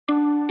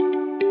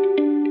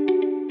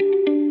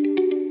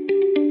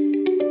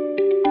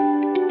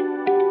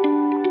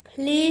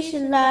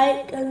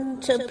like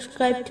and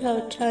subscribe to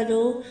our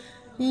channel.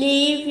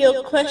 Leave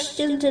your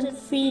questions and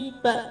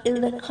feedback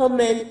in the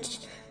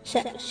comments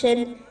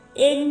section.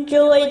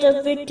 Enjoy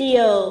the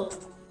video.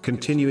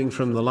 Continuing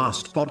from the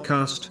last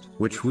podcast,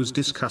 which was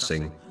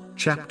discussing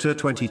chapter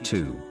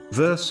 22,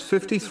 verse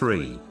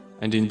 53.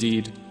 And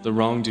indeed, the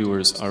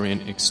wrongdoers are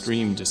in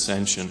extreme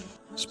dissension.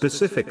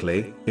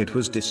 Specifically, it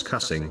was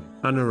discussing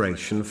a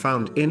narration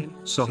found in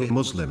Sahih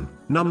Muslim,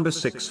 number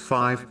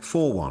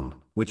 6541,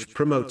 which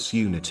promotes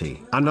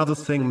unity. Another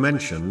thing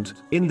mentioned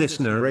in this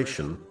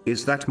narration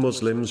is that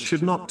Muslims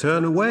should not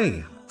turn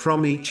away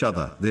from each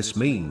other. This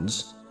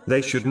means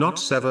they should not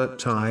sever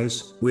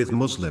ties with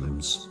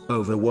Muslims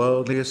over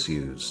worldly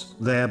issues,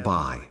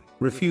 thereby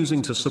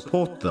refusing to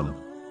support them,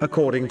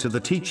 according to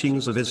the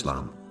teachings of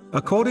Islam.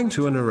 According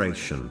to a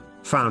narration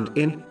found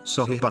in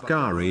Sahih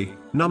Bukhari,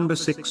 number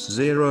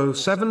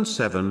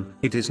 6077,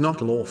 it is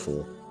not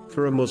lawful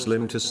for a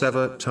Muslim to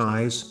sever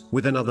ties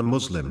with another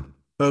Muslim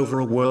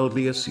over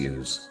worldly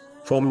issues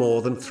for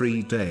more than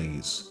 3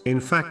 days. In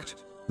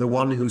fact, the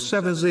one who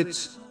severs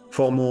it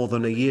for more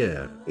than a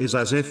year is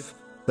as if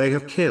they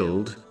have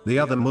killed the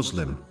other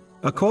Muslim.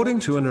 According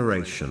to a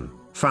narration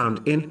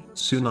found in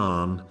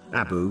Sunan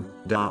Abu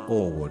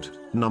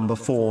Dawud, number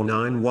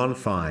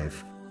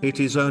 4915, it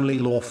is only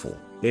lawful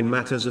in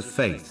matters of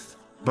faith,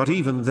 but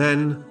even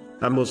then,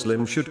 a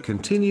Muslim should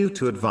continue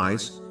to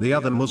advise the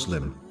other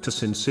Muslim to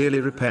sincerely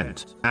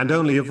repent and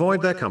only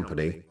avoid their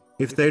company.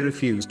 If they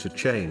refuse to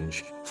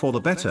change for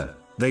the better,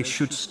 they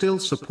should still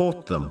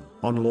support them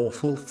on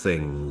lawful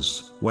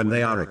things when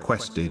they are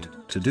requested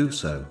to do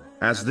so,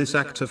 as this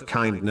act of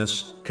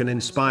kindness can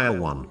inspire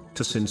one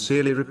to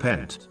sincerely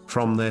repent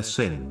from their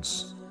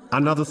sins.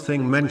 Another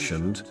thing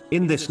mentioned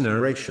in this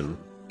narration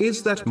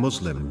is that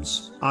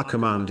Muslims are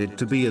commanded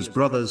to be as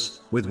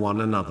brothers with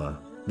one another.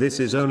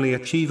 This is only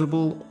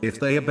achievable if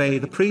they obey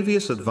the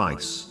previous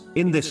advice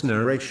in this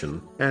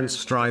narration and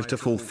strive to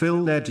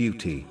fulfill their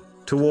duty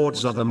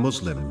towards other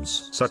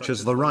Muslims, such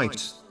as the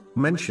rights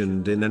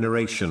mentioned in a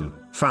narration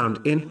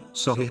found in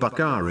Sahih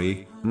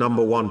Bukhari,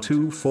 number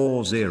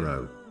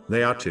 1240.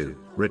 They are to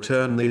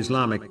return the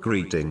Islamic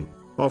greeting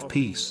of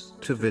peace,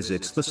 to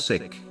visit the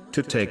sick,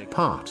 to take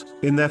part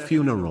in their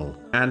funeral,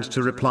 and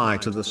to reply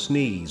to the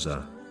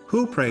sneezer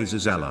who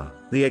praises Allah,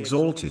 the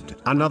Exalted.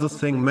 Another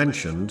thing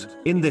mentioned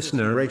in this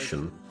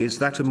narration is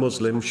that a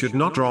Muslim should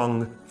not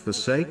wrong,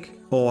 forsake,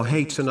 or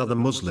hate another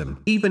Muslim.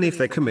 Even if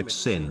they commit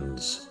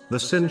sins, the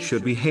sin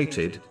should be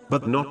hated,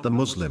 but not the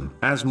Muslim.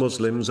 As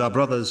Muslims are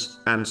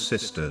brothers and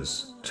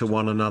sisters to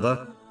one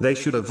another, they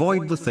should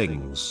avoid the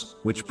things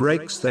which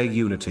breaks their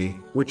unity,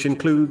 which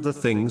include the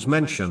things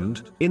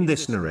mentioned in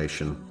this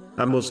narration.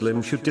 A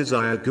Muslim should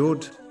desire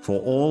good for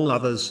all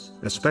others,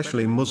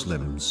 especially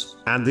Muslims,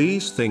 and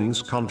these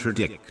things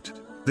contradict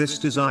this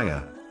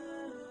desire.